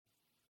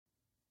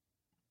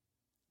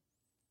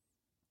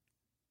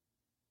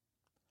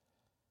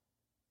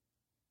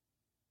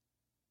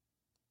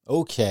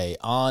Okay,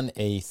 on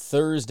a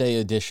Thursday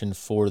edition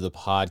for the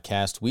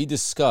podcast, we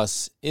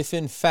discuss if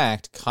in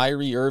fact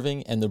Kyrie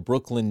Irving and the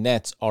Brooklyn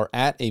Nets are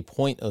at a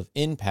point of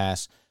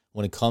impasse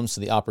when it comes to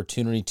the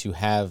opportunity to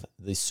have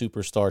the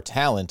superstar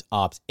talent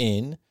opt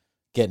in,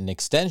 get an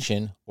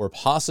extension, or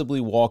possibly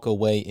walk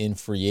away in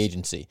free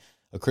agency.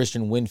 A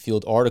Christian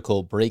Winfield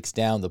article breaks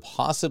down the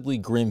possibly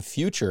grim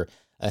future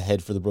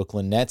ahead for the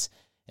Brooklyn Nets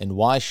and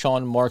why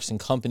Sean Marks and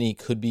company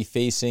could be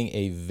facing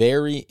a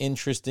very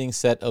interesting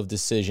set of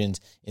decisions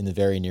in the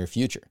very near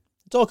future.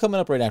 It's all coming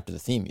up right after the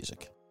theme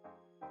music.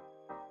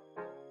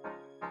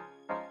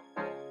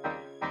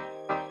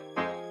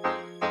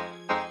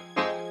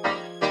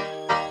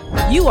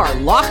 You are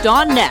Locked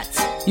On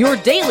Nets, your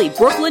daily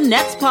Brooklyn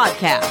Nets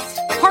podcast.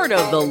 Part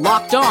of the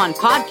Locked On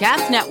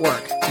Podcast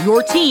Network,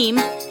 your team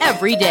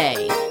every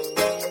day.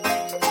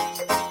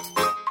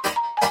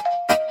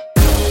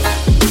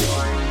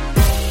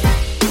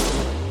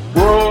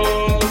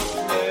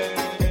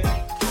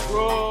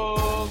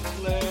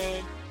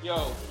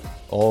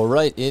 All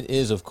right, it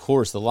is, of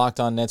course, the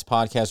Locked On Nets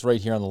podcast right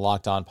here on the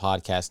Locked On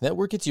Podcast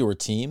Network. It's your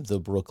team, the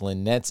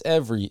Brooklyn Nets,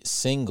 every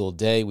single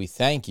day. We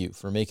thank you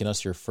for making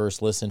us your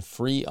first listen,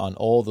 free on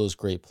all those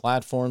great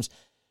platforms.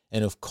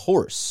 And, of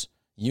course,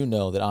 you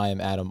know that I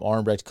am Adam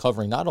Armbrecht,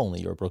 covering not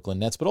only your Brooklyn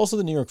Nets, but also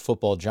the New York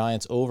Football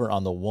Giants over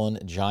on the One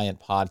Giant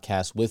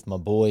podcast with my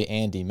boy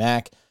Andy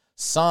Mack.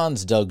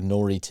 Sans Doug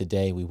Norrie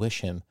today. We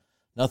wish him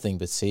nothing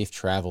but safe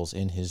travels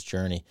in his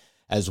journey.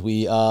 As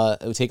we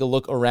take a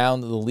look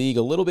around the league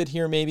a little bit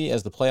here, maybe,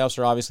 as the playoffs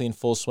are obviously in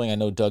full swing. I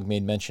know Doug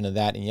made mention of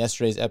that in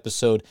yesterday's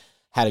episode,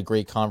 had a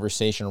great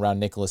conversation around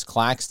Nicholas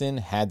Claxton,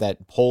 had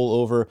that poll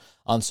over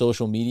on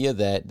social media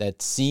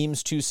that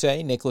seems to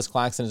say Nicholas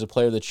Claxton is a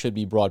player that should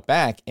be brought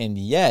back, and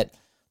yet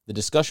the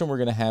discussion we're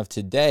going to have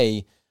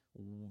today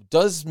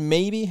does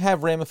maybe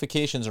have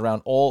ramifications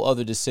around all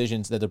other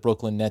decisions that the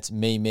Brooklyn Nets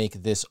may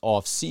make this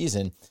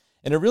offseason.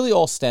 And it really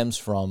all stems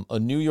from a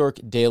New York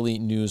Daily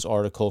News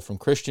article from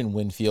Christian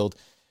Winfield,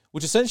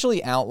 which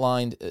essentially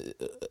outlined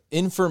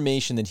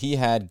information that he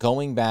had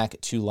going back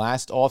to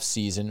last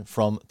offseason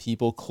from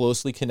people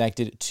closely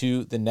connected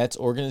to the Nets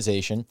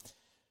organization,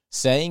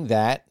 saying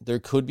that there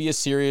could be a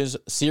series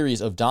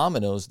of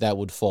dominoes that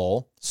would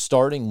fall,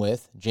 starting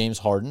with James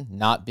Harden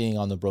not being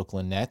on the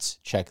Brooklyn Nets,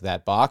 check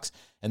that box,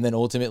 and then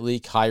ultimately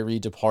Kyrie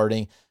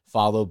departing,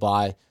 followed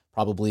by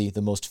probably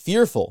the most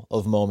fearful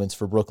of moments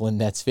for Brooklyn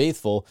Nets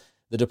faithful,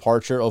 the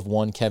departure of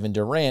one Kevin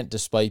Durant,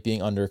 despite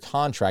being under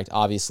contract,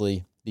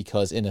 obviously,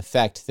 because in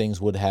effect, things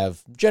would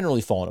have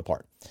generally fallen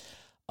apart.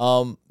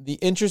 The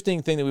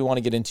interesting thing that we want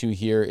to get into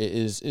here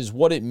is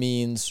what it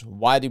means,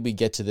 why did we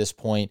get to this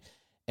point,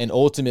 and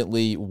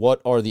ultimately,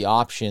 what are the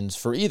options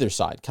for either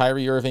side,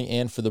 Kyrie Irving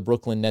and for the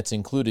Brooklyn Nets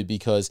included,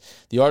 because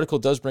the article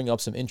does bring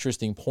up some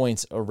interesting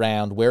points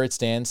around where it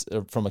stands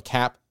from a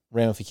cap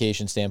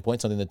ramification standpoint,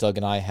 something that Doug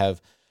and I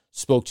have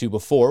spoke to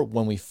before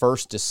when we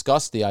first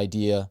discussed the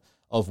idea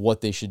of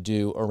what they should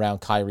do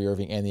around Kyrie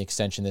Irving and the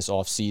extension this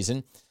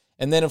offseason.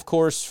 And then, of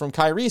course, from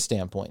Kyrie's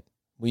standpoint,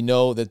 we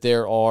know that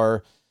there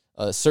are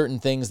certain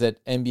things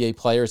that NBA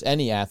players,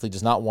 any athlete,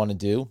 does not want to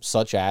do,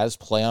 such as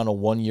play on a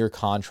one-year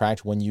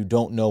contract when you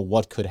don't know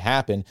what could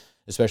happen,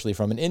 especially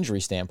from an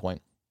injury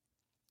standpoint.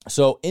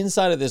 So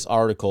inside of this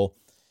article,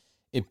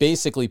 it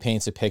basically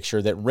paints a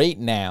picture that right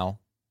now,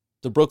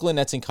 the Brooklyn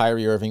Nets and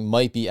Kyrie Irving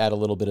might be at a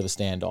little bit of a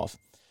standoff.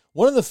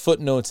 One of the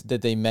footnotes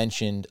that they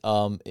mentioned,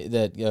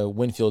 that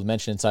Winfield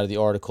mentioned inside of the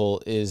article,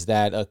 is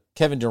that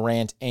Kevin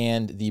Durant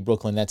and the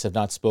Brooklyn Nets have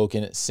not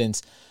spoken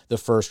since the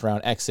first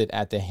round exit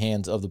at the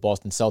hands of the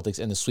Boston Celtics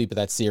and the sweep of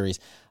that series.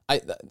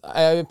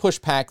 I push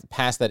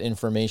past that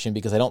information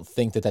because I don't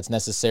think that that's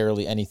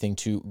necessarily anything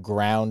too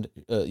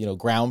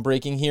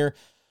groundbreaking here,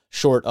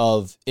 short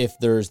of if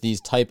there's these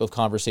type of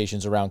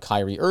conversations around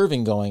Kyrie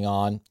Irving going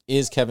on.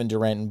 Is Kevin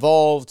Durant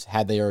involved?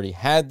 Had they already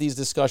had these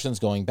discussions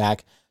going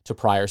back to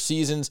prior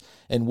seasons?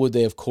 And would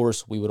they, of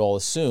course, we would all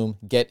assume,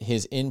 get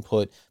his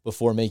input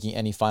before making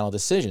any final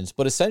decisions?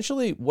 But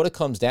essentially what it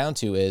comes down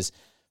to is,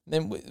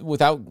 and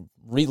without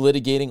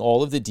relitigating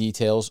all of the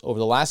details, over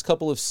the last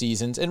couple of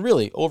seasons, and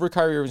really over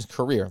Kyrie Irving's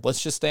career,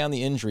 let's just stay on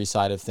the injury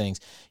side of things.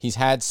 He's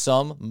had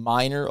some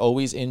minor,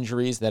 always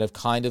injuries that have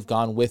kind of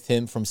gone with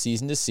him from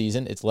season to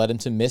season. It's led him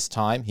to miss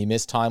time. He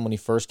missed time when he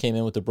first came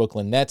in with the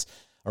Brooklyn Nets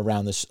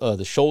around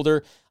the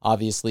shoulder.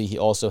 Obviously, he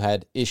also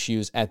had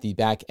issues at the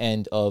back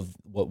end of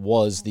what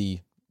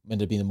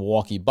ended up being the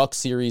Milwaukee Bucks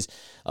series,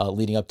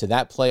 leading up to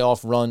that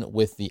playoff run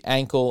with the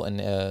ankle and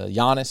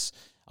Giannis.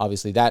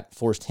 Obviously, that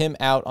forced him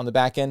out on the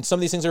back end. Some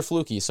of these things are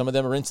fluky. Some of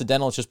them are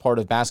incidental. It's just part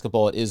of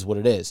basketball. It is what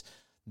it is.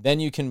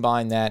 Then you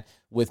combine that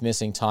with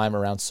missing time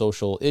around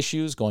social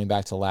issues going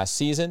back to last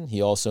season.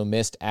 He also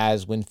missed,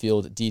 as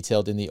Winfield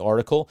detailed in the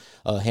article,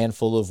 a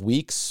handful of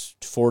weeks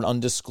for an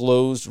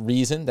undisclosed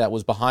reason that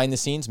was behind the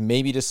scenes,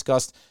 maybe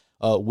discussed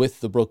with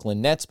the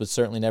Brooklyn Nets, but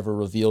certainly never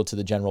revealed to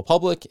the general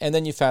public. And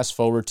then you fast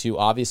forward to,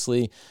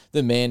 obviously,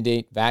 the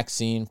mandate,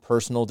 vaccine,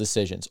 personal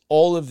decisions.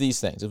 All of these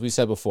things, as we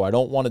said before, I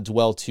don't want to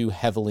dwell too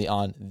heavily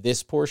on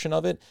this portion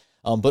of it,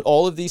 but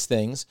all of these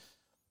things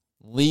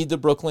lead the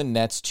Brooklyn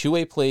Nets to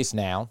a place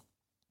now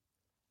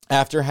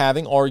after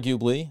having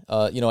arguably,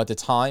 at the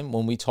time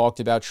when we talked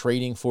about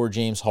trading for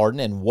James Harden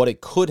and what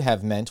it could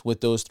have meant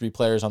with those three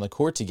players on the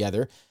court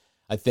together.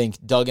 I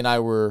think Doug and I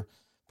were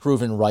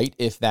proven right,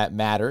 if that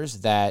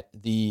matters, that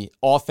the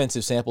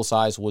offensive sample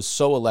size was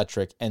so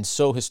electric and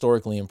so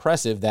historically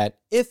impressive that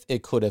if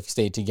it could have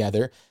stayed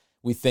together,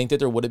 we think that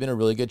there would have been a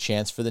really good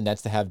chance for the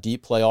Nets to have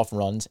deep playoff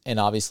runs and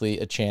obviously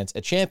a chance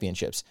at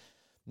championships.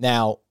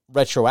 Now,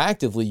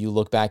 retroactively, you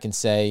look back and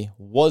say,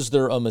 was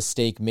there a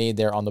mistake made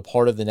there on the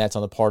part of the Nets,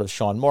 on the part of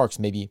Sean Marks,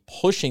 maybe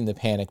pushing the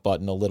panic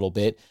button a little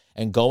bit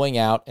and going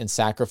out and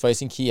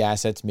sacrificing key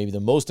assets? Maybe the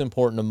most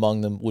important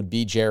among them would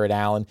be Jarrett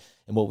Allen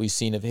and what we've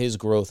seen of his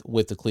growth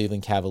with the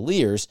Cleveland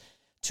Cavaliers,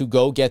 to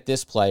go get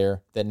this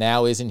player that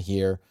now isn't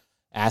here,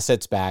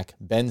 assets back,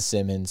 Ben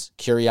Simmons,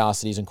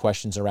 curiosities and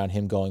questions around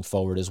him going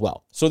forward as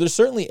well. So there's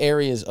certainly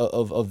areas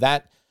of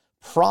that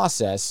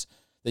process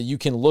that you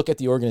can look at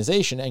the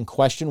organization and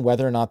question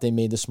whether or not they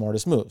made the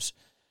smartest moves.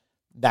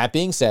 That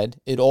being said,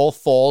 it all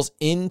falls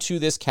into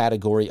this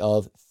category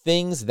of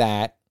things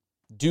that,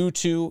 due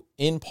to,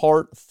 in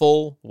part,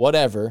 full,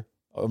 whatever,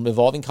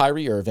 involving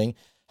Kyrie Irving,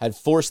 had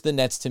forced the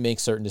Nets to make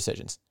certain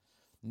decisions.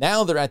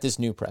 Now they're at this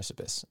new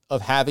precipice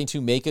of having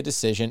to make a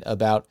decision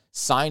about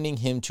signing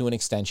him to an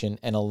extension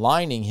and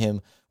aligning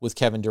him with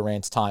Kevin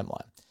Durant's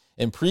timeline.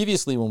 And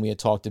previously when we had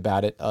talked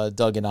about it,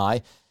 Doug and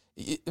I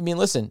mean,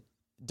 listen,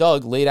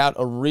 Doug laid out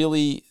a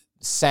really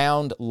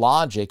sound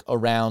logic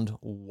around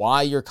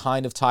why you're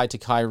kind of tied to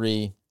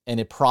Kyrie, and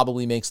it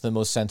probably makes the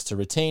most sense to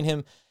retain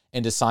him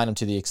and to sign him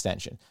to the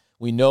extension.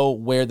 We know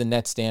where the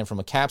Nets stand from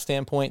a cap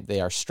standpoint. They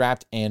are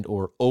strapped and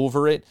or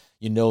over it.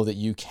 You know that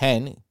you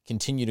can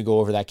continue to go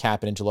over that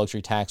cap and into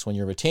luxury tax when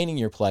you're retaining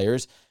your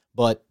players.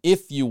 But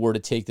if you were to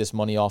take this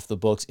money off the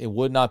books, it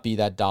would not be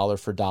that dollar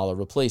for dollar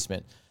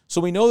replacement. So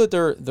we know that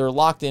they're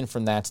locked in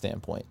from that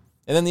standpoint.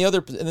 And then the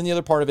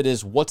other part of it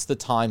is, what's the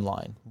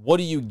timeline? What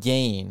do you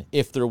gain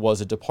if there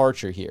was a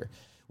departure here?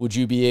 Would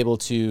you be able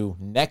to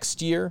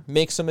next year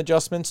make some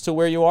adjustments to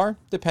where you are?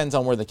 Depends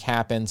on where the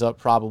cap ends up,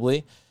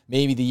 probably.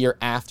 Maybe the year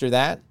after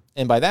that.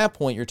 And by that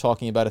point, you're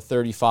talking about a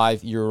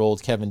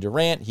 35-year-old Kevin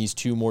Durant. He's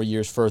 2 more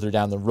years further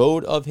down the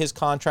road of his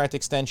contract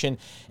extension.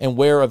 And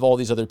where have all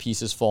these other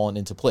pieces fallen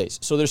into place?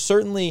 So there's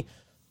certainly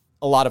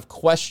a lot of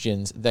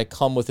questions that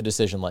come with a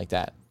decision like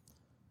that.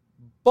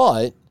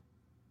 But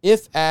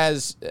if,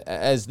 as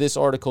this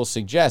article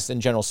suggests,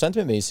 and General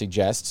Sentiment Base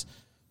suggests,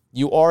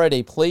 you are at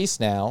a place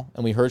now,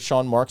 and we heard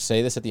Sean Marks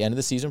say this at the end of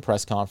the season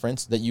press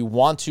conference, that you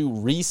want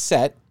to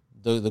reset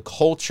the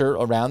culture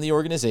around the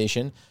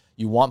organization.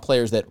 You want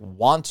players that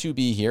want to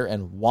be here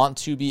and want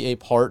to be a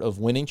part of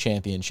winning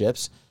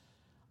championships.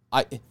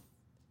 A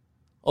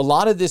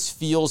lot of this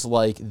feels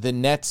like the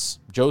Nets,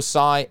 Joe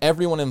Tsai,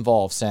 everyone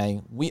involved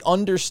saying, we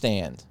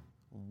understand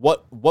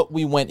what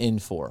we went in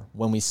for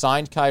when we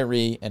signed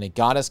Kyrie and it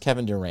got us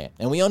Kevin Durant.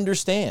 And we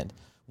understand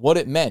what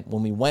it meant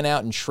when we went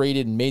out and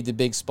traded and made the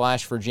big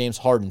splash for James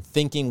Harden,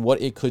 thinking what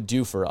it could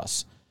do for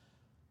us.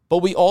 But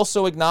we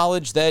also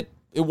acknowledge that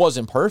it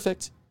wasn't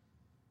perfect.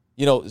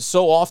 You know,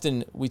 so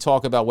often we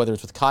talk about whether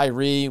it's with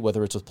Kyrie,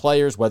 whether it's with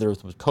players, whether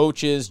it's with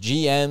coaches,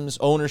 GMs,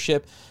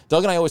 ownership.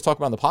 Doug and I always talk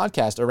about on the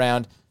podcast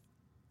around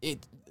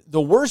it.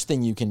 The worst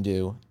thing you can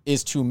do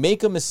is to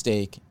make a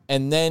mistake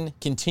and then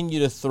continue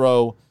to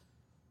throw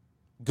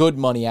good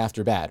money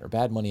after bad, or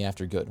bad money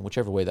after good,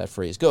 whichever way that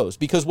phrase goes.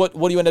 Because what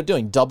do you end up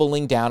doing?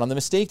 Doubling down on the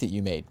mistake that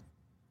you made.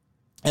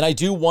 And I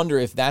do wonder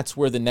if that's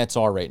where the Nets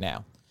are right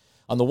now.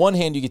 On the one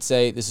hand, you could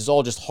say this is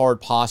all just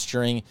hard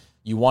posturing.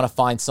 You want to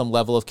find some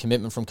level of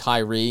commitment from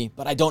Kyrie,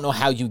 but I don't know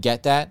how you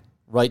get that,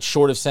 right?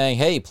 Short of saying,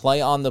 hey,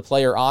 play on the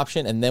player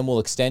option and then we'll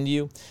extend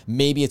you.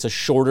 Maybe it's a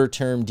shorter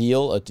term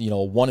deal, a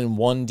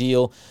 1-and-1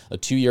 deal, a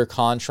 2-year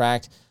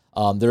contract.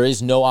 There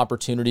is no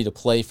opportunity to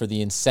play for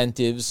the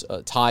incentives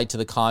tied to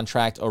the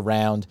contract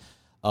around,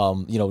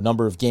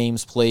 number of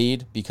games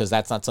played, because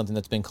that's not something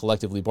that's been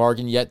collectively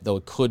bargained yet, though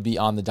it could be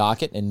on the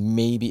docket, and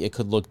maybe it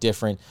could look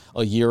different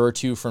a year or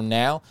two from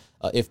now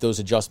if those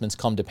adjustments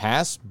come to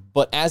pass.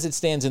 But as it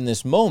stands in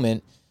this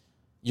moment,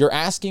 you're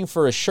asking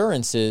for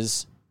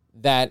assurances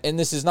that, and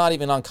this is not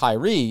even on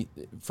Kyrie,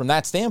 from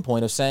that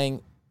standpoint of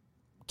saying,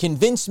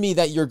 convince me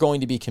that you're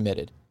going to be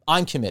committed.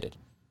 I'm committed.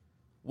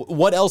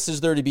 What else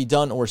is there to be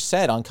done or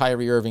said on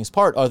Kyrie Irving's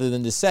part other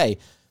than to say,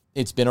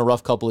 it's been a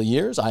rough couple of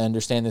years. I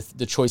understand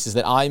the choices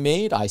that I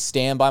made. I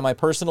stand by my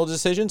personal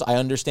decisions. I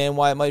understand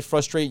why it might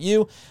frustrate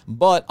you,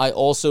 but I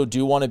also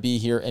do want to be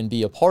here and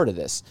be a part of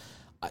this.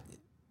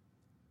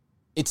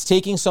 It's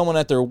taking someone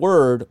at their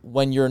word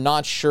when you're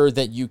not sure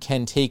that you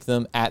can take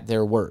them at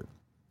their word.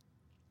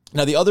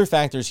 Now, the other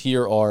factors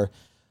here are,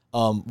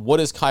 what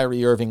does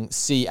Kyrie Irving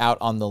see out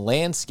on the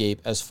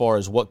landscape as far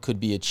as what could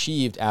be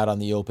achieved out on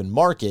the open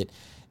market,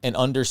 and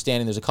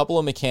understanding there's a couple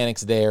of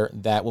mechanics there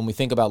that when we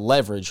think about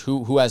leverage,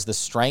 who has the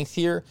strength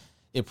here,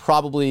 it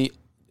probably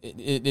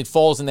it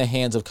falls in the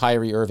hands of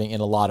Kyrie Irving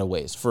in a lot of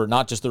ways, for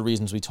not just the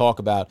reasons we talk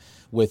about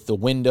with the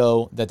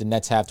window that the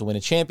Nets have to win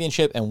a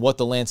championship and what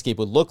the landscape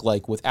would look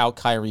like without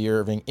Kyrie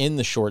Irving in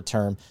the short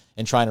term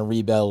and trying to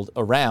rebuild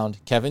around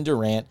Kevin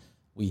Durant.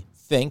 We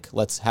think,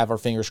 let's have our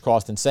fingers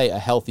crossed and say, a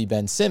healthy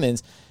Ben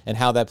Simmons, and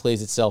how that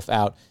plays itself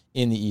out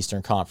in the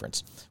Eastern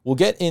Conference. We'll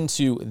get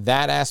into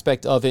that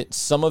aspect of it,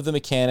 some of the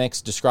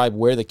mechanics, describe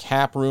where the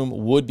cap room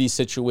would be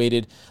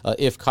situated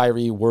if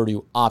Kyrie were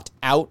to opt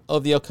out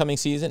of the upcoming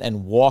season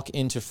and walk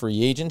into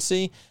free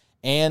agency,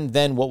 and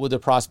then what would the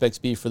prospects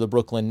be for the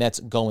Brooklyn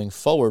Nets going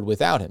forward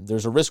without him.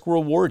 There's a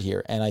risk-reward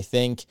here, and I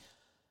think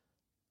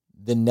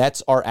the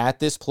Nets are at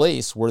this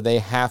place where they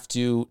have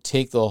to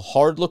take the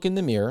hard look in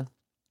the mirror,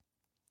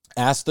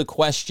 ask the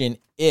question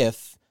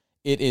if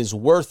it is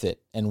worth it,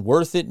 and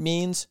worth it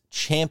means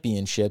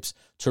championships,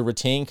 to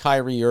retain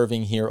Kyrie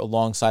Irving here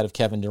alongside of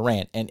Kevin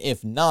Durant. And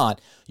if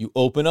not, you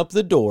open up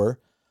the door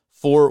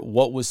for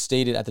what was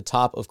stated at the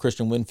top of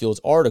Christian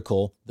Winfield's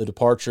article, the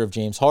departure of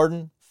James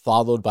Harden,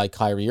 followed by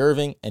Kyrie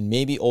Irving, and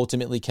maybe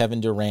ultimately Kevin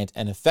Durant,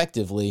 and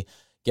effectively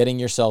getting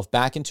yourself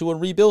back into a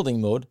rebuilding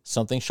mode,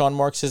 something Sean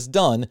Marks has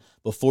done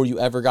before you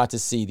ever got to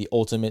see the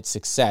ultimate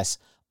success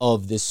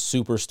of this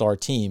superstar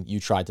team you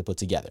tried to put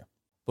together.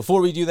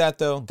 Before we do that,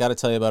 though, got to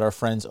tell you about our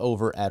friends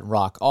over at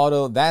Rock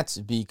Auto. That's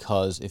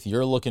because if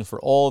you're looking for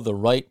all the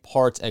right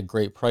parts at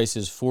great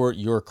prices for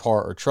your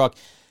car or truck,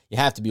 you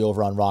have to be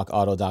over on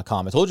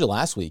rockauto.com. I told you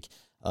last week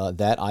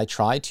that I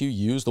tried to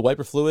use the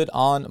wiper fluid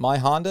on my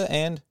Honda,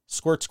 and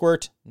squirt,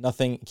 squirt,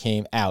 nothing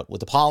came out. With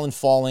the pollen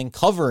falling,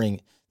 covering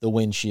the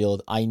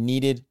windshield, I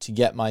needed to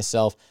get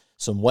myself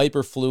some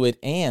wiper fluid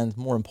and,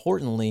 more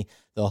importantly,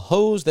 the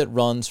hose that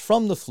runs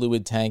from the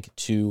fluid tank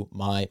to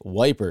my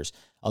wipers.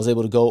 I was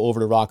able to go over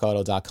to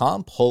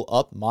rockauto.com, pull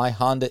up my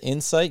Honda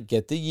Insight,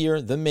 get the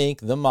year, the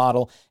make, the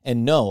model,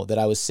 and know that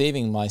I was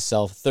saving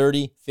myself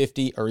 30,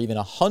 50, or even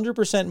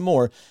 100%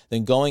 more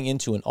than going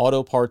into an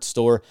auto parts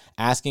store,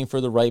 asking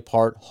for the right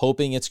part,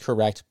 hoping it's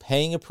correct,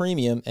 paying a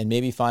premium, and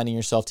maybe finding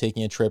yourself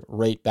taking a trip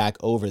right back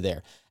over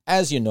there.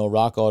 As you know,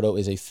 Rock Auto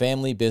is a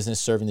family business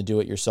serving the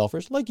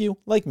do-it-yourselfers like you,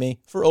 like me,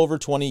 for over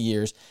 20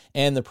 years,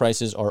 and the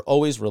prices are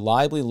always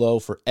reliably low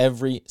for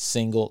every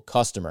single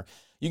customer.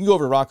 You can go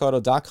over to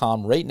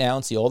rockauto.com right now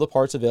and see all the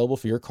parts available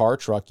for your car or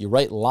truck. You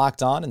write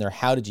Locked On in their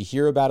How Did You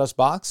Hear About Us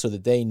box so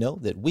that they know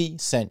that we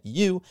sent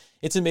you.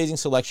 It's amazing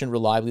selection,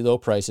 reliably low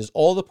prices,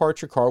 all the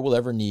parts your car will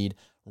ever need,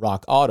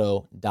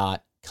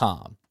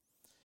 rockauto.com.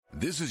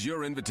 This is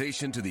your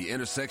invitation to the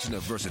intersection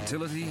of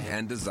versatility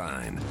and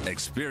design.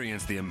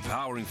 Experience the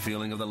empowering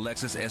feeling of the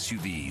Lexus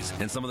SUVs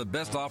and some of the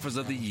best offers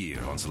of the year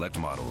on select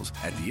models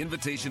at the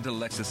Invitation to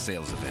Lexus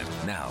sales event,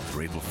 now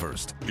through April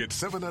 1st. Get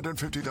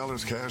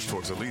 $750 cash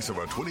towards a lease of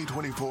a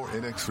 2024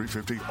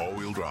 NX350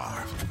 all-wheel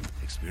drive.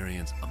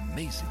 Experience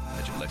amazing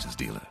at your Lexus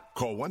dealer.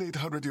 Call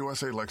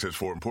 1-800-USA-LEXUS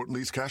for important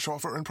lease cash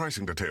offer and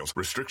pricing details.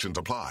 Restrictions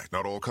apply.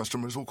 Not all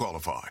customers will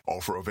qualify.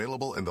 Offer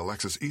available in the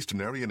Lexus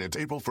Eastern area and it's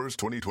April 1st,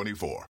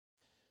 2024.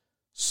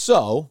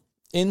 So,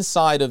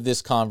 inside of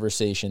this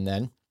conversation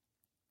then,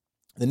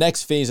 the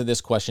next phase of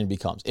this question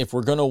becomes, if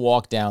we're going to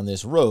walk down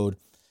this road,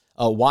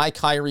 why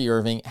Kyrie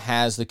Irving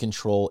has the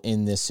control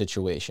in this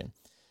situation.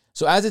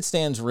 So as it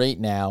stands right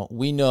now,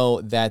 we know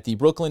that the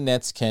Brooklyn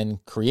Nets can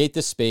create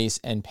the space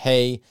and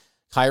pay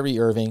Kyrie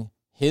Irving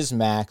his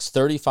max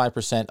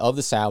 35% of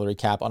the salary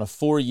cap on a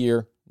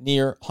 4-year,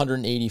 near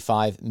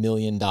 $185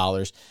 million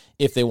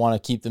if they want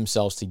to keep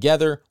themselves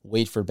together,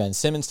 wait for Ben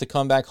Simmons to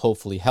come back,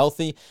 hopefully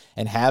healthy,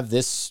 and have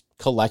this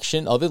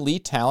collection of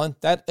elite talent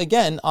that,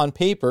 again, on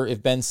paper,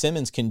 if Ben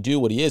Simmons can do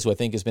what he is, who I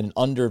think has been an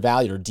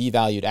undervalued or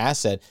devalued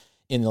asset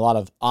in a lot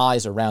of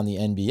eyes around the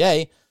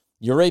NBA,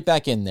 you're right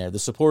back in there. The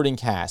supporting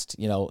cast,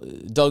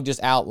 Doug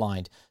just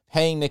outlined,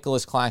 paying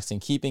Nicholas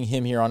Claxton, keeping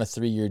him here on a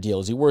 3-year deal.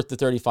 Is he worth the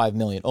 $35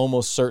 million?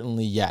 Almost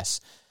certainly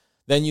yes.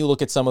 Then you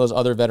look at some of those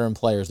other veteran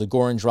players, the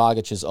Goran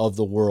Dragic's of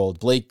the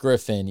world, Blake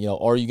Griffin.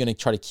 Are you going to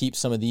try to keep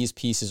some of these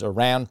pieces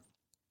around?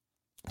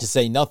 To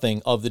say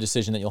nothing of the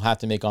decision that you'll have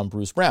to make on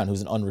Bruce Brown,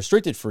 who's an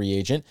unrestricted free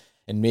agent,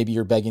 and maybe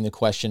you're begging the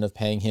question of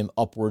paying him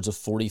upwards of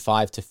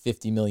 $45 to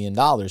 $50 million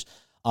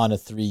on a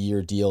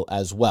 3-year deal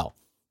as well.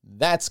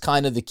 That's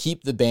kind of the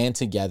keep the band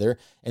together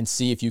and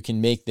see if you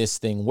can make this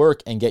thing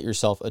work and get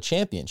yourself a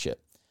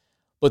championship.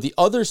 But the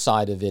other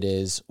side of it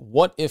is,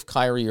 what if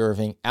Kyrie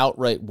Irving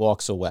outright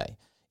walks away?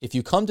 If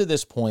you come to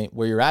this point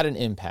where you're at an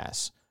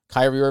impasse,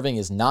 Kyrie Irving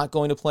is not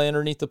going to play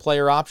underneath the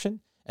player option,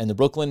 and the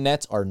Brooklyn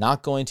Nets are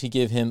not going to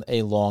give him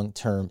a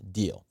long-term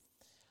deal.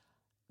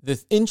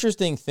 The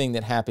interesting thing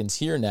that happens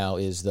here now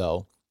is,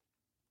 though,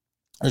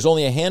 there's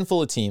only a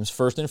handful of teams,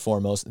 first and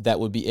foremost, that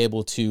would be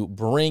able to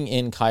bring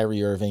in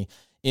Kyrie Irving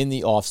in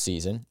the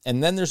offseason.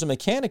 And then there's a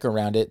mechanic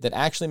around it that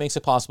actually makes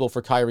it possible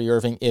for Kyrie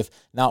Irving, if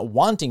not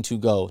wanting to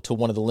go to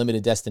one of the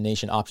limited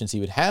destination options he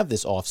would have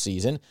this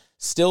offseason,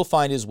 still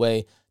find his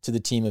way to the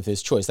team of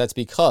his choice. That's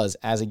because,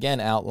 as again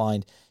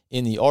outlined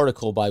in the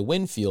article by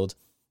Winfield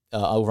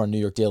over on New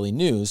York Daily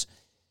News,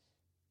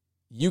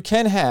 you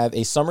can have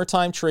a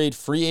summertime trade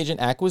free agent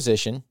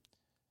acquisition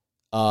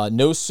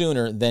no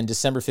sooner than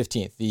December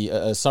 15th.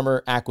 The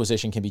summer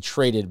acquisition can be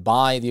traded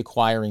by the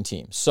acquiring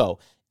team. So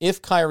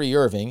if Kyrie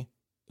Irving,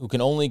 who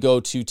can only go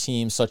to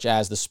teams such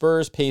as the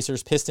Spurs,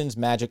 Pacers, Pistons,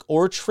 Magic,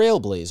 or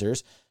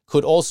Trailblazers,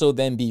 could also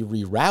then be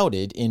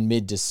rerouted in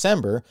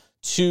mid-December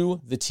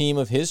to the team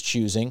of his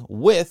choosing,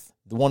 with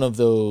one of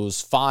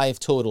those 5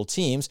 total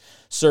teams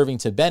serving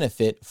to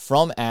benefit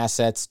from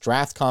assets,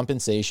 draft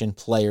compensation,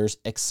 players,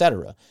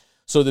 etc.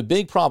 So the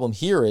big problem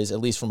here is, at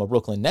least from a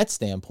Brooklyn Nets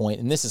standpoint,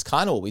 and this is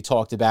kind of what we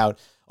talked about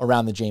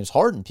around the James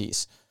Harden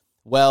piece.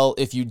 Well,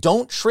 if you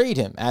don't trade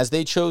him, as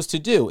they chose to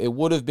do, it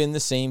would have been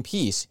the same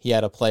piece. He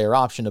had a player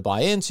option to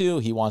buy into.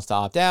 He wants to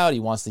opt out. He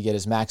wants to get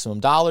his maximum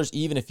dollars,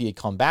 even if he had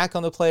come back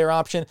on the player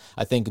option.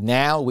 I think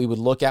now we would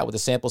look at, with the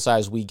sample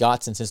size we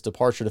got since his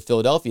departure to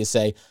Philadelphia,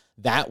 say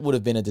that would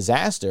have been a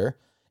disaster.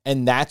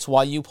 And that's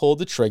why you pulled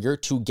the trigger,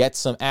 to get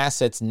some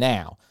assets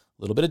now.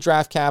 A little bit of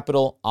draft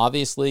capital.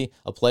 Obviously,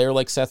 a player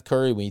like Seth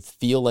Curry, we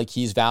feel like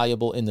he's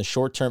valuable in the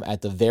short term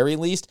at the very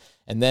least.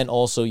 And then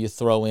also you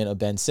throw in a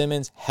Ben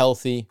Simmons,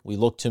 healthy. We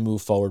look to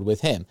move forward with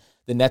him.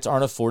 The Nets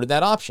aren't afforded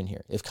that option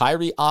here. If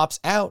Kyrie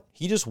opts out,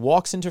 he just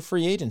walks into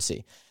free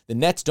agency. The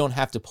Nets don't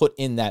have to put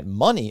in that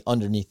money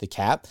underneath the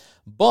cap,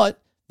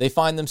 but they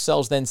find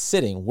themselves then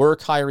sitting, were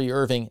Kyrie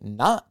Irving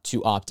not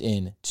to opt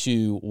in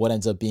to what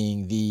ends up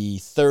being the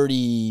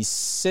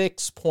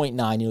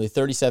 $36.9, nearly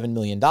 $37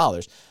 million.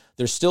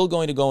 They're still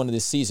going to go into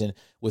this season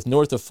with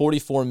north of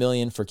 $44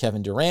 million for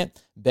Kevin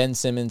Durant, Ben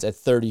Simmons at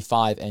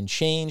 35 and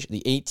change,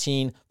 the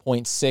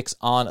 18.6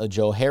 on a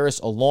Joe Harris,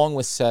 along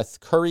with Seth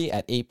Curry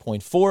at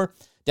 8.4.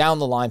 Down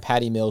the line,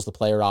 Patty Mills, the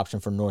player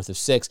option for north of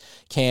 6.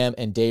 Cam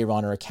and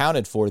Day'Ron are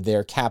accounted for.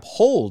 Their cap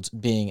holds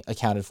being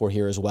accounted for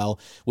here as well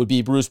would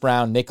be Bruce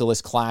Brown,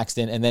 Nicholas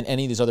Claxton, and then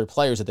any of these other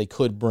players that they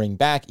could bring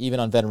back,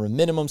 even on veteran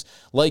minimums,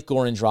 like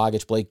Goran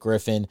Dragic, Blake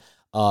Griffin,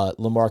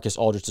 LaMarcus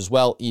Aldridge as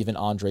well, even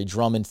Andre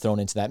Drummond thrown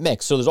into that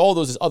mix. So there's all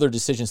those other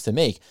decisions to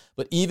make.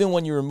 But even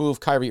when you remove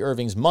Kyrie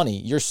Irving's money,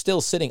 you're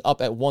still sitting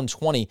up at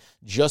 120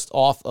 just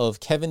off of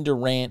Kevin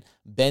Durant,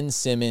 Ben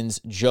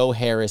Simmons, Joe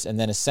Harris, and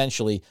then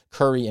essentially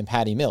Curry and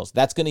Patty Mills.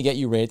 That's going to get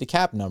you right at the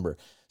cap number.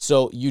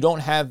 So you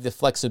don't have the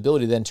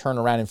flexibility to then turn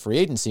around in free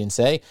agency and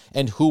say,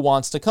 and who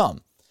wants to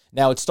come?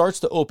 Now, it starts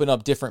to open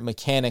up different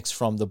mechanics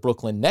from the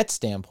Brooklyn Nets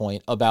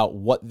standpoint about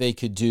what they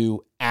could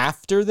do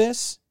after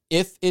this.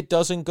 If it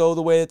doesn't go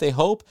the way that they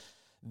hope,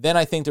 then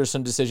I think there's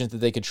some decisions that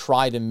they could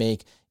try to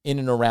make in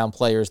and around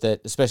players that,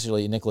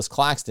 especially Nicholas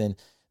Claxton,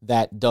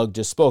 that Doug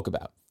just spoke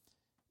about.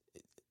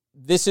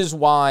 This is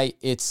why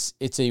it's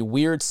a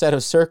weird set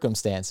of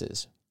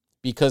circumstances,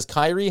 because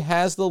Kyrie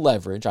has the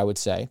leverage, I would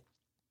say.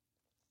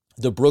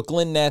 The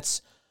Brooklyn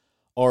Nets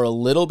are a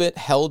little bit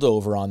held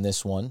over on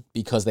this one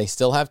because they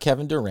still have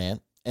Kevin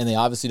Durant, and they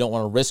obviously don't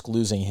want to risk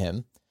losing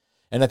him.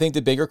 And I think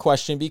the bigger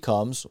question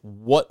becomes,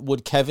 what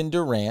would Kevin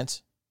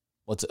Durant,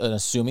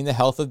 assuming the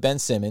health of Ben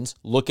Simmons,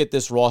 look at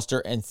this roster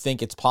and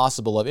think it's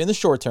possible of in the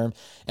short term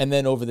and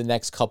then over the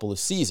next couple of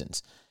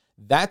seasons?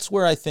 That's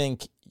where I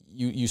think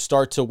you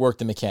start to work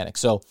the mechanics.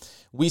 So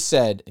we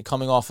said,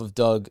 coming off of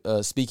Doug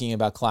speaking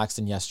about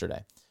Claxton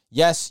yesterday,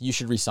 yes, you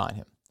should re-sign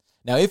him.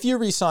 Now, if you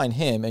re-sign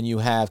him and you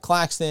have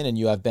Claxton and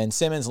you have Ben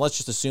Simmons, let's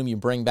just assume you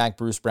bring back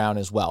Bruce Brown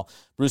as well.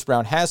 Bruce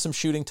Brown has some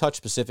shooting touch,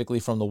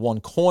 specifically from the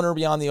one corner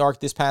beyond the arc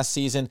this past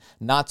season.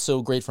 Not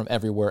so great from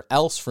everywhere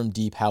else from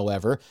deep,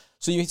 however.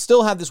 So you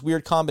still have this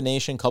weird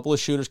combination, couple of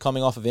shooters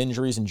coming off of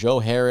injuries, and Joe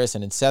Harris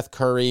and in Seth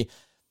Curry.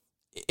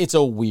 It's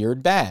a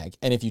weird bag.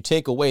 And if you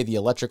take away the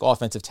electric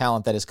offensive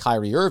talent that is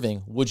Kyrie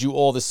Irving, would you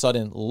all of a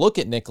sudden look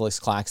at Nicholas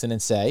Claxton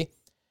and say,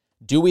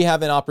 do we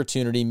have an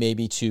opportunity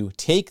maybe to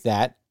take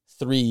that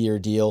 3-year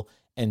deal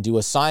and do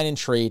a sign and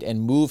trade and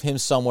move him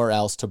somewhere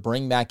else to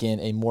bring back in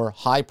a more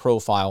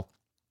high-profile,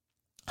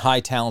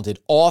 high-talented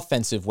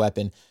offensive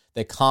weapon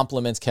that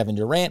complements Kevin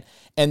Durant,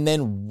 and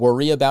then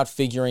worry about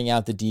figuring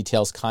out the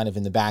details kind of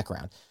in the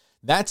background?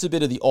 That's a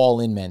bit of the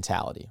all-in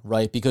mentality,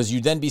 right? Because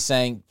you'd then be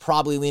saying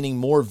probably leaning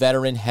more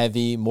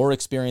veteran-heavy, more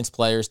experienced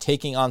players,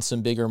 taking on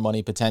some bigger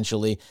money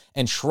potentially,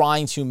 and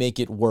trying to make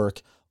it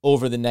work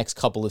over the next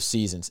couple of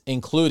seasons,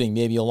 including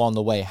maybe along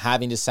the way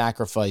having to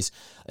sacrifice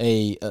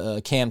a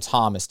Cam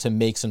Thomas to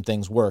make some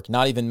things work.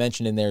 Not even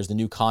mentioned in there is the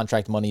new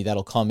contract money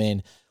that'll come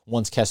in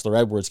once Kessler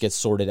Edwards gets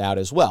sorted out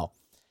as well.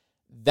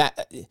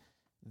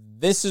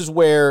 This is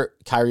where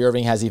Kyrie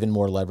Irving has even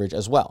more leverage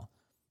as well,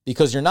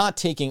 because you're not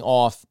taking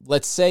off.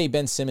 Let's say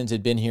Ben Simmons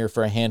had been here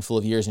for a handful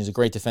of years and he's a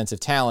great defensive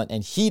talent,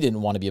 and he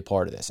didn't want to be a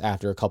part of this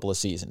after a couple of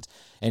seasons,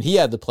 and he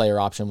had the player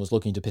option, was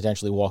looking to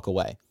potentially walk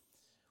away.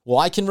 Well,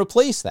 I can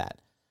replace that.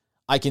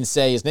 I can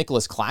say, is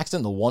Nicholas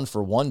Claxton the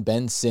one-for-one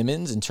Ben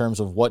Simmons in terms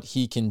of what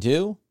he can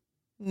do?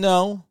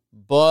 No,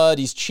 but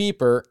he's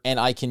cheaper, and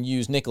I can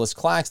use Nicholas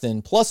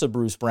Claxton plus a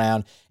Bruce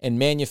Brown and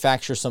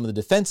manufacture some of the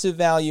defensive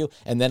value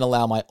and then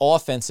allow my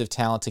offensive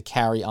talent to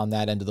carry on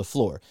that end of the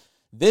floor.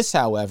 This,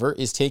 however,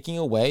 is taking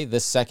away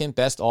the second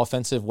best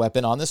offensive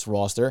weapon on this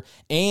roster,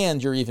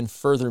 and you're even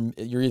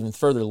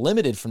further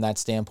limited from that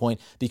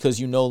standpoint because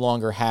you no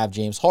longer have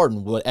James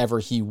Harden, whatever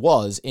he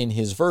was in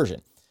his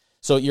version.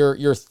 So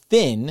you're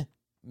thin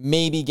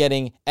maybe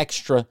getting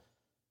extra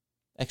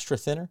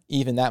thinner,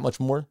 even that much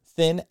more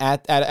thin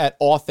at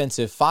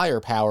offensive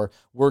firepower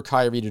were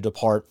Kyrie to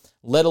depart,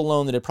 let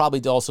alone that it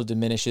probably also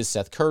diminishes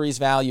Seth Curry's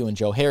value and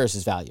Joe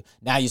Harris's value.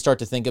 Now you start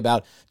to think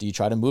about, do you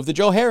try to move the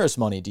Joe Harris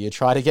money? Do you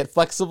try to get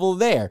flexible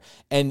there?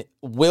 And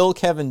will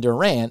Kevin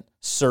Durant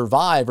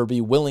survive or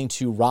be willing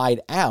to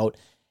ride out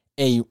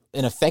an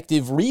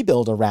effective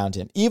rebuild around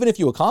him? Even if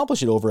you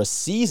accomplish it over a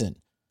season,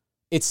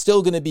 it's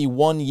still going to be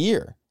 1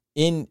 year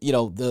in,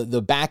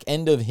 the back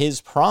end of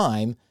his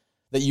prime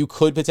that you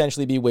could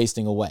potentially be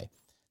wasting away.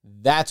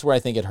 That's where I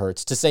think it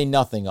hurts, to say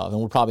nothing of,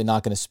 and we're probably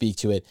not going to speak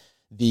to it,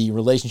 the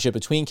relationship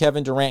between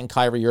Kevin Durant and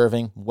Kyrie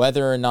Irving,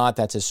 whether or not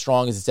that's as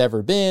strong as it's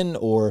ever been,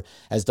 or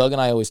as Doug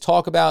and I always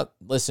talk about,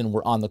 listen,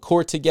 we're on the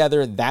court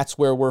together. That's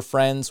where we're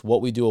friends.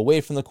 What we do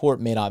away from the court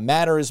may not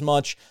matter as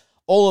much.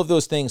 All of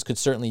those things could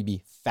certainly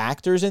be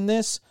factors in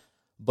this.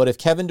 But if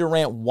Kevin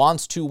Durant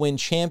wants to win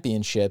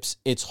championships,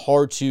 it's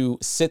hard to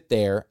sit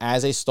there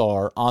as a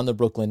star on the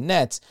Brooklyn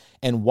Nets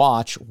and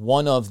watch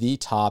one of the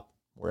top,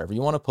 wherever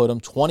you want to put them,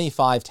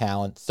 25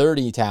 talent,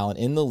 30 talent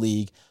in the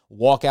league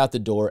walk out the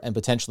door and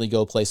potentially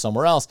go play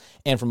somewhere else.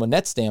 And from a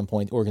Nets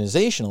standpoint,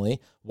 organizationally,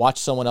 watch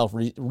someone else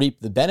reap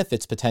the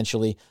benefits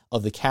potentially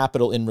of the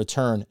capital in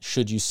return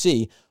should you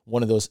see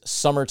one of those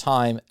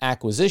summertime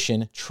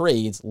acquisition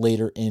trades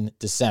later in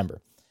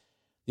December.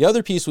 The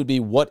other piece would be,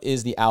 what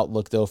is the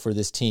outlook, though, for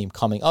this team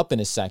coming up in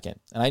a second?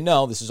 And I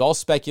know this is all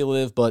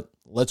speculative, but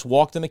let's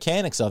walk the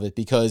mechanics of it,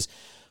 because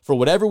for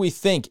whatever we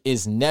think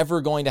is never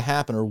going to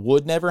happen or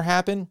would never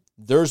happen,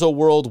 there's a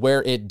world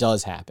where it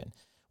does happen,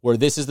 where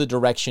this is the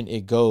direction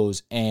it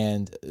goes,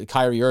 and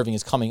Kyrie Irving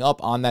is coming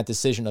up on that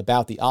decision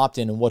about the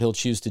opt-in and what he'll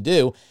choose to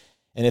do.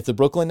 And if the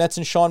Brooklyn Nets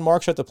and Sean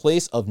Marks are at the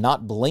place of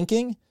not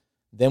blinking,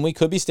 then we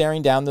could be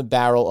staring down the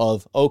barrel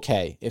of,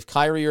 okay, if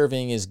Kyrie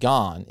Irving is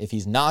gone, if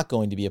he's not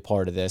going to be a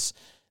part of this,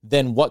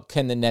 then what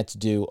can the Nets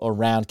do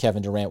around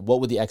Kevin Durant? What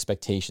would the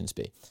expectations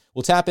be?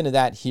 We'll tap into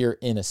that here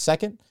in a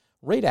second,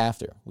 right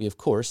after we, of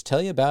course,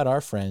 tell you about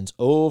our friends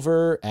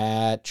over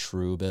at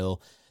Truebill.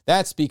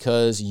 That's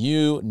because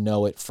you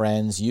know it,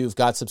 friends. You've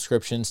got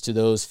subscriptions to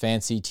those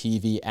fancy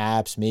TV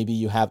apps. Maybe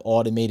you have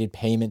automated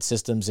payment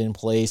systems in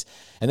place,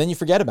 and then you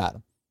forget about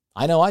them.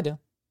 I know I do.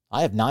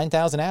 I have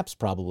 9,000 apps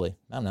probably.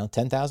 I don't know,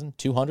 10,000,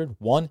 200,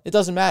 1. It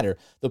doesn't matter.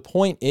 The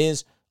point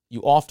is,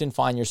 you often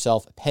find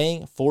yourself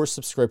paying for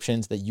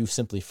subscriptions that you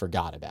simply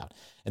forgot about.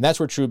 And that's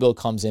where Truebill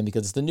comes in,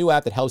 because it's the new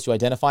app that helps you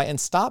identify and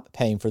stop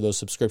paying for those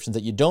subscriptions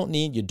that you don't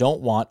need, you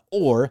don't want,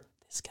 or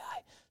this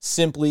guy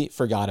simply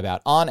forgot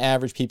about. On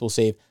average, people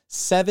save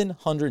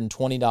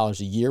 $720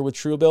 a year with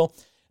Truebill.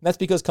 And that's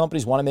because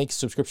companies want to make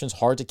subscriptions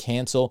hard to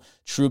cancel.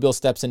 Truebill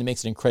steps in and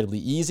makes it incredibly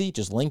easy.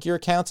 Just link your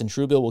accounts and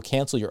Truebill will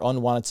cancel your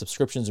unwanted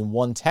subscriptions in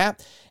one tap.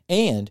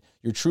 And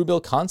your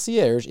Truebill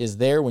concierge is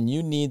there when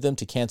you need them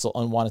to cancel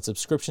unwanted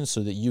subscriptions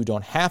so that you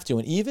don't have to,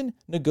 and even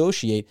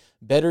negotiate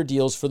better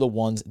deals for the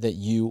ones that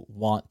you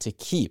want to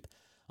keep.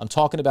 I'm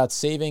talking about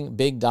saving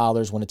big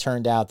dollars when it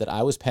turned out that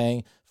I was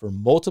paying for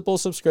multiple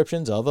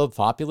subscriptions of a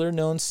popular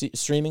known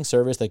streaming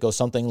service that goes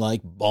something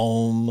like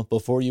boom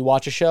before you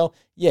watch a show.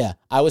 Yeah,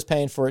 I was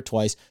paying for it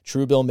twice.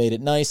 Truebill made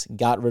it nice,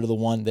 got rid of the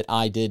one that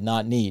I did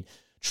not need.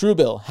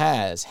 Truebill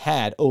has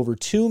had over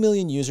 2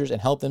 million users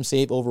and helped them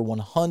save over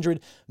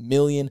 $100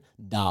 million.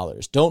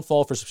 Don't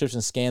fall for subscription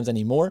scams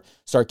anymore.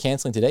 Start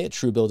canceling today at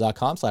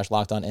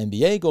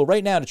Truebill.com/LockedOnNBA. Go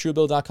right now to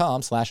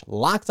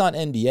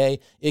Truebill.com/LockedOnNBA.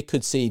 It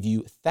could save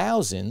you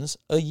thousands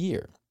a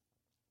year.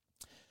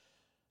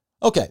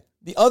 Okay,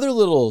 the other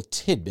little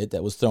tidbit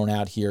that was thrown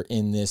out here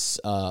in this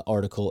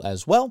article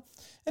as well,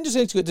 and just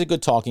it's a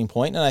good talking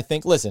point, and I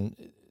think, listen,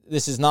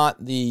 this is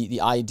not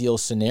the ideal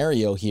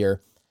scenario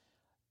here.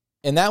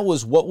 And that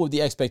was, what would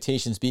the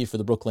expectations be for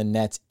the Brooklyn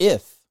Nets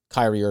if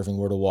Kyrie Irving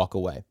were to walk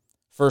away?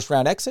 First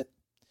round exit?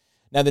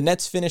 Now, the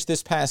Nets finished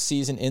this past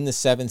season in the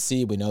 7th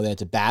seed. We know they had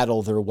to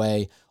battle their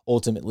way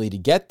ultimately to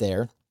get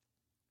there.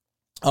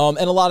 And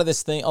a lot of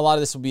this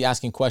will be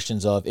asking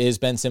questions of, is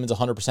Ben Simmons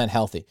 100%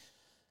 healthy?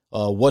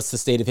 What's the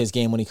state of his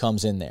game when he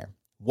comes in there?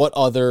 What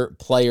other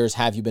players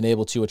have you been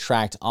able to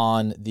attract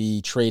on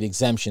the trade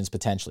exemptions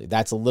potentially?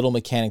 That's a little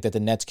mechanic that the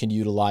Nets can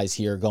utilize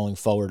here going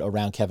forward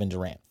around Kevin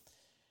Durant.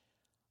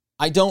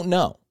 I don't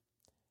know.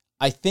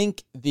 I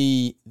think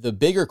the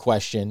bigger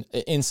question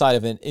inside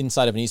of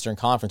an Eastern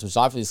Conference was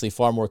obviously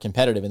far more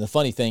competitive. And the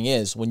funny thing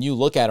is, when you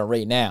look at it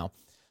right now,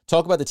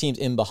 talk about the teams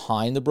in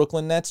behind the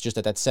Brooklyn Nets, just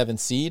at that 7th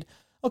seed.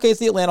 Okay,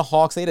 it's the Atlanta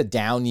Hawks. They had a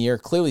down year.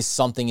 Clearly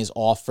something is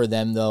off for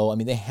them, though. I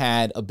mean, they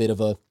had a bit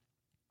of a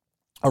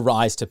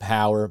rise to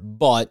power,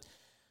 but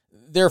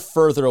they're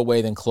further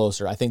away than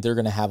closer. I think they're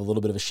going to have a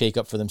little bit of a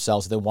shakeup for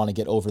themselves if they want to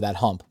get over that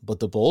hump. But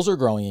the Bulls are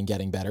growing and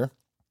getting better.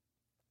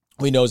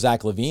 We know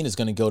Zach LaVine is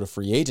going to go to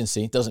free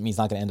agency. Doesn't mean he's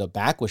not going to end up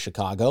back with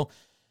Chicago.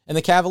 And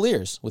the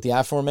Cavaliers, with the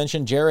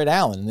aforementioned Jared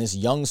Allen and this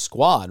young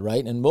squad,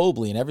 right, and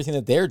Mobley and everything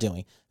that they're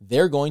doing,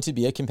 they're going to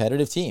be a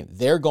competitive team.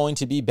 They're going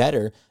to be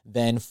better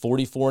than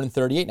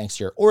 44-38 next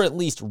year, or at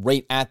least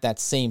right at that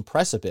same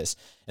precipice.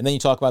 And then you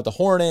talk about the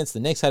Hornets. The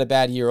Knicks had a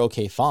bad year.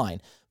 Okay,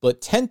 fine. But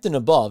 10th and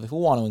above, if we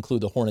want to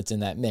include the Hornets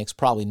in that mix,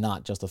 probably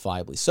not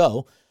justifiably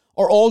so,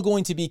 are all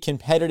going to be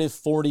competitive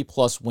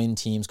 40-plus win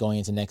teams going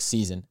into next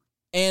season.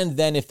 And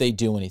then if they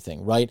do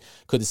anything, right?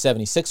 Could the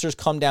 76ers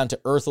come down to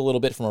earth a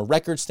little bit from a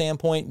record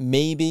standpoint?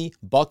 Maybe.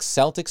 Bucks,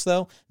 Celtics,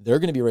 though, they're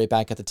going to be right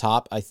back at the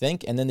top, I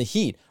think. And then the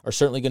Heat are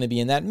certainly going to be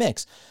in that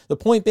mix. The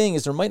point being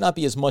is there might not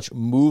be as much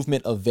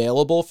movement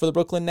available for the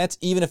Brooklyn Nets,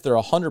 even if they're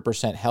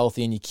 100%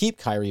 healthy and you keep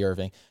Kyrie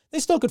Irving. They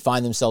still could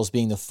find themselves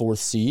being the 4th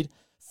seed.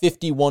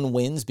 51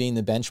 wins being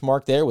the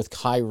benchmark there with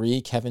Kyrie,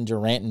 Kevin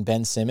Durant, and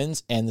Ben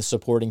Simmons and the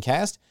supporting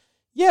cast.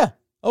 Yeah.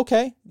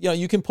 Okay,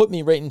 you can put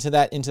me right into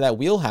that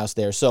wheelhouse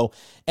there. So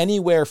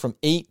anywhere from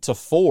 8 to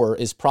 4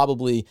 is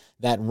probably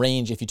that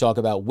range if you talk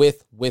about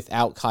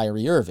without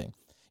Kyrie Irving.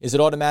 Is it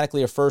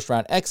automatically a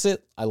first-round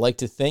exit? I like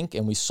to think,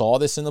 and we saw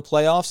this in the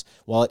playoffs,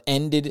 while it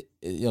ended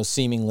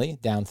seemingly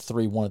down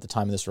 3-1 at the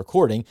time of this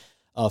recording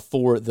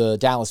for the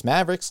Dallas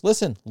Mavericks.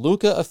 Listen,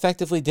 Luka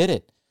effectively did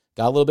it.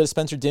 Got a little bit of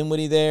Spencer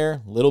Dinwiddie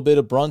there, a little bit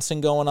of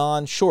Brunson going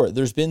on. Sure,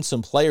 there's been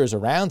some players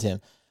around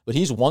him, but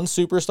he's one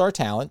superstar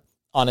talent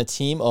on a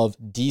team of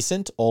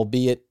decent,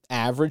 albeit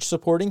average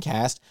supporting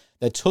cast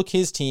that took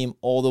his team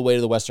all the way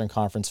to the Western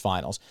Conference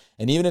Finals.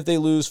 And even if they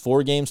lose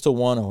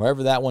 4-1 or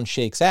however that one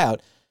shakes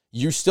out,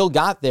 you still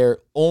got there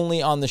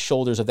only on the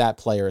shoulders of that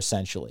player,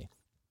 essentially.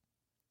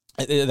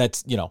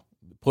 That's,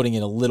 putting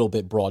in a little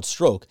bit broad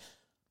stroke.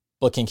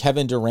 But can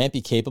Kevin Durant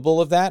be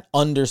capable of that,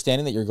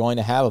 understanding that you're going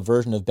to have a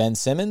version of Ben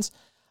Simmons?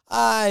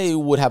 I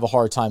would have a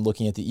hard time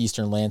looking at the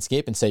Eastern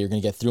landscape and say you're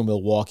going to get through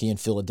Milwaukee and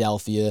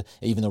Philadelphia.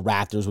 Even the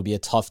Raptors would be a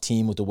tough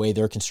team with the way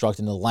they're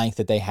constructed and the length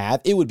that they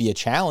have. It would be a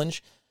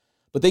challenge,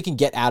 but they can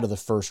get out of the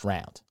first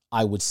round,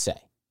 I would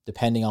say,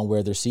 depending on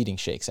where their seeding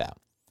shakes out.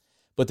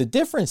 But the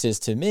difference is,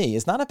 to me,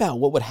 is not about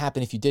what would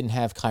happen if you didn't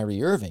have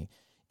Kyrie Irving.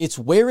 It's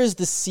where is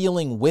the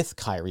ceiling with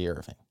Kyrie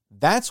Irving?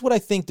 That's what I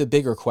think the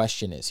bigger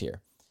question is here.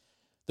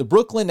 The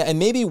Brooklyn, and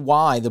maybe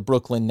why the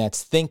Brooklyn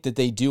Nets think that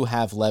they do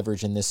have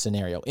leverage in this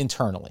scenario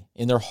internally,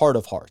 in their heart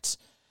of hearts,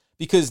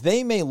 because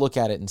they may look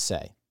at it and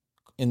say,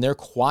 in their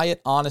quiet,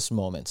 honest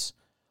moments,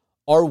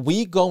 are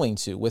we going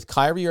to, with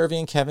Kyrie Irving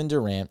and Kevin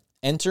Durant,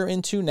 enter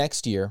into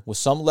next year with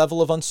some level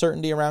of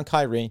uncertainty around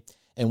Kyrie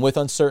and with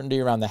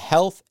uncertainty around the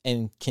health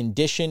and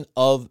condition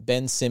of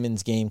Ben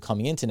Simmons' game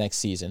coming into next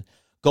season,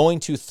 going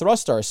to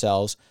thrust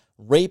ourselves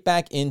right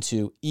back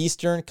into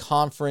Eastern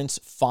Conference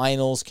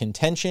Finals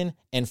contention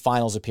and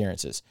Finals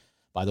appearances.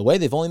 By the way,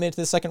 they've only made it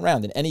to the second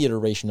round in any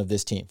iteration of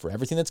this team. For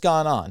everything that's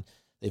gone on,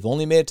 they've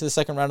only made it to the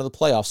second round of the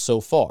playoffs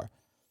so far.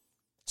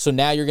 So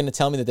now you're going to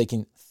tell me that they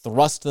can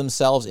thrust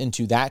themselves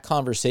into that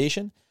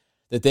conversation,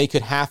 that they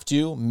could have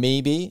to,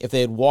 maybe, if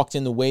they had walked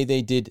in the way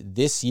they did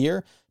this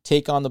year,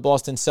 take on the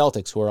Boston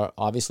Celtics, who are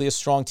obviously a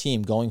strong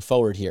team going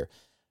forward here,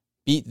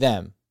 beat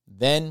them,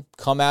 then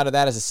come out of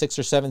that as a 6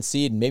 or 7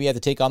 seed and maybe have to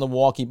take on the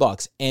Milwaukee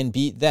Bucks and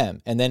beat them,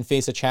 and then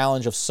face a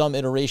challenge of some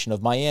iteration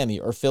of Miami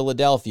or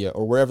Philadelphia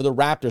or wherever the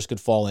Raptors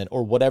could fall in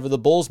or whatever the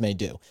Bulls may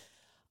do.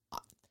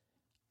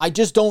 I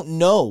just don't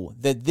know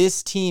that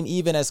this team,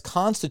 even as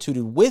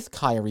constituted with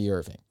Kyrie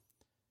Irving,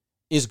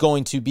 is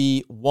going to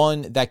be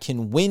one that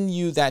can win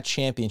you that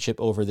championship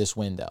over this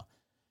window.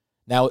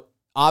 Now,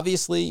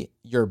 obviously,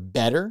 you're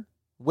better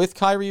with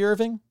Kyrie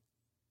Irving,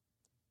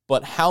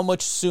 but how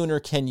much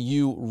sooner can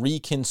you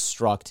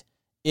reconstruct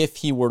if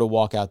he were to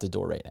walk out the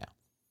door right now?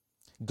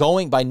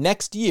 Going by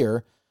next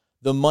year,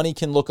 the money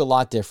can look a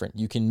lot different.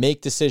 You can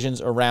make decisions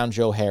around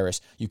Joe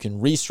Harris. You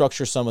can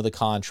restructure some of the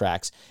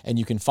contracts, and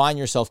you can find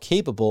yourself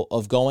capable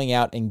of going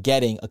out and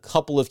getting a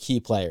couple of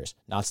key players.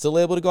 Not still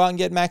able to go out and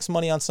get max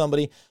money on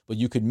somebody, but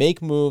you could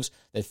make moves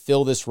that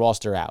fill this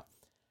roster out.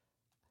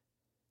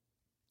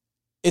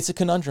 It's a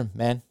conundrum,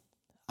 man.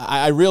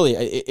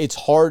 It's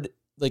hard.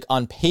 Like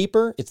on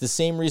paper, it's the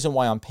same reason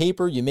why on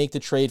paper you make the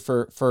trade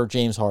for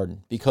James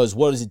Harden. Because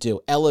what does it do?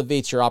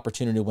 Elevates your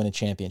opportunity to win a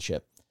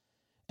championship.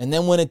 And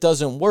then when it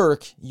doesn't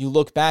work, you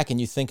look back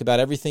and you think about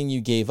everything you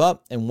gave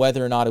up and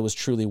whether or not it was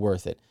truly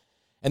worth it.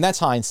 And that's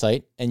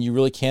hindsight, and you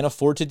really can't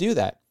afford to do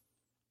that.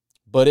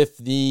 But if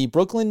the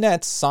Brooklyn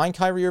Nets sign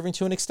Kyrie Irving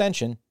to an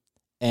extension,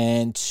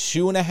 and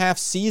 2.5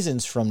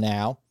 seasons from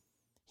now,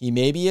 he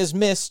maybe has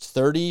missed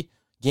 30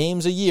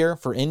 games a year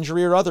for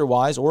injury or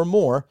otherwise or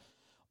more,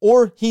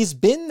 or he's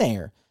been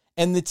there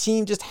and the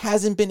team just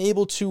hasn't been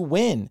able to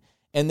win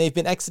and they've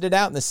been exited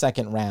out in the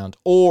second round,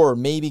 or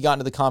maybe gotten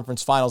to the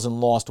conference finals and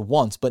lost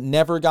once but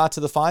never got to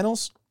the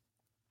finals.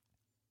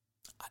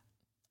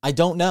 I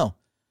don't know.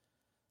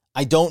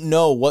 I don't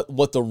know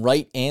what the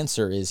right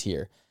answer is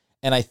here.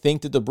 And I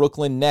think that the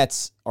Brooklyn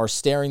Nets are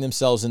staring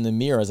themselves in the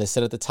mirror, as I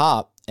said at the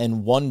top,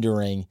 and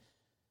wondering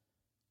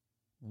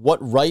what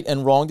right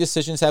and wrong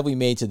decisions have we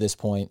made to this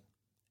point,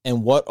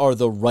 and what are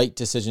the right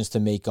decisions to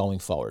make going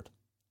forward.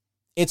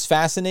 It's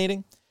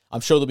fascinating. I'm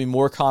sure there'll be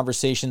more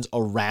conversations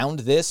around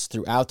this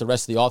throughout the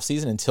rest of the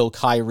offseason until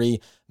Kyrie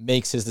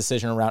makes his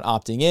decision around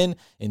opting in,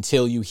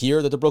 until you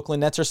hear that the Brooklyn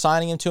Nets are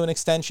signing him to an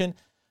extension.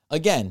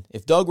 Again,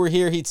 if Doug were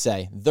here, he'd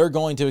say, they're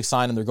going to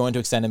sign him, they're going to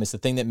extend him. It's the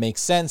thing that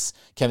makes sense.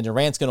 Kevin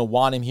Durant's going to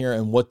want him here,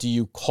 and what do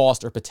you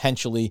cost or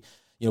potentially,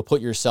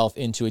 put yourself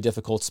into a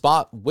difficult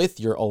spot with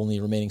your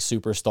only remaining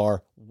superstar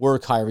were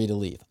Kyrie to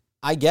leave?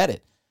 I get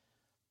it.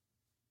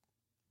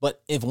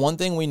 But if one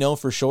thing we know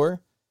for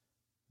sure,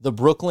 the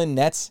Brooklyn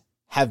Nets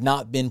have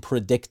not been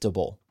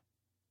predictable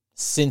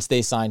since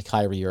they signed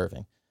Kyrie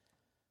Irving.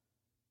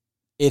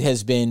 It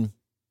has been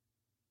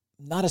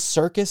not a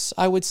circus,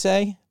 I would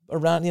say,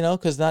 around,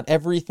 because not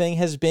everything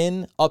has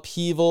been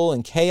upheaval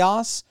and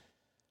chaos,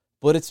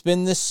 but it's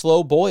been this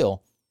slow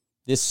boil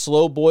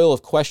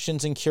of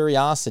questions and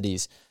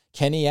curiosities.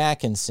 Kenny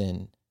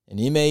Atkinson and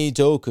Ime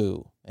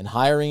Udoka and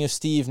hiring of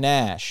Steve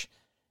Nash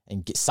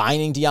and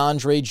signing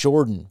DeAndre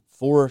Jordan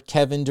for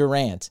Kevin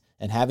Durant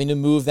and having to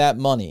move that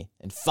money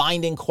and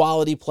finding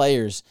quality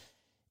players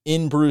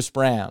in Bruce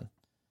Brown,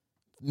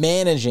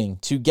 managing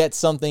to get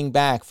something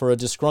back for a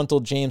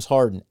disgruntled James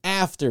Harden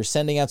after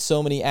sending out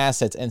so many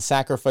assets and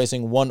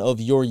sacrificing one of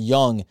your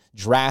young,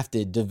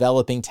 drafted,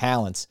 developing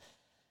talents.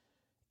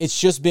 It's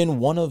just been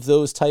one of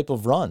those type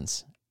of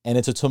runs, and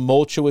it's a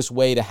tumultuous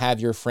way to have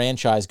your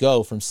franchise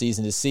go from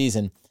season to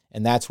season,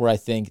 and that's where I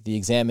think the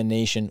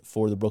examination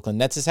for the Brooklyn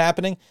Nets is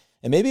happening,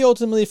 and maybe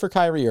ultimately for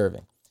Kyrie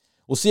Irving.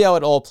 We'll see how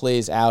it all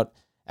plays out.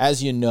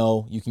 As you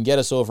know, you can get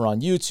us over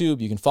on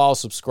YouTube. You can follow,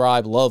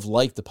 subscribe,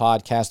 like the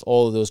podcast,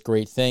 all of those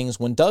great things.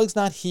 When Doug's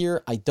not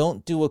here, I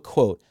don't do a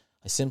quote.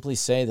 I simply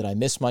say that I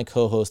miss my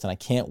co-host and I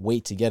can't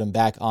wait to get him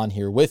back on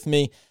here with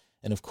me.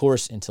 And of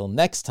course, until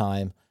next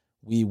time,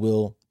 we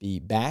will be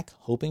back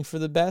hoping for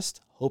the best,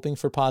 hoping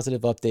for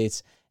positive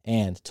updates,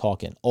 and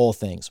talking all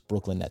things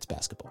Brooklyn Nets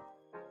basketball.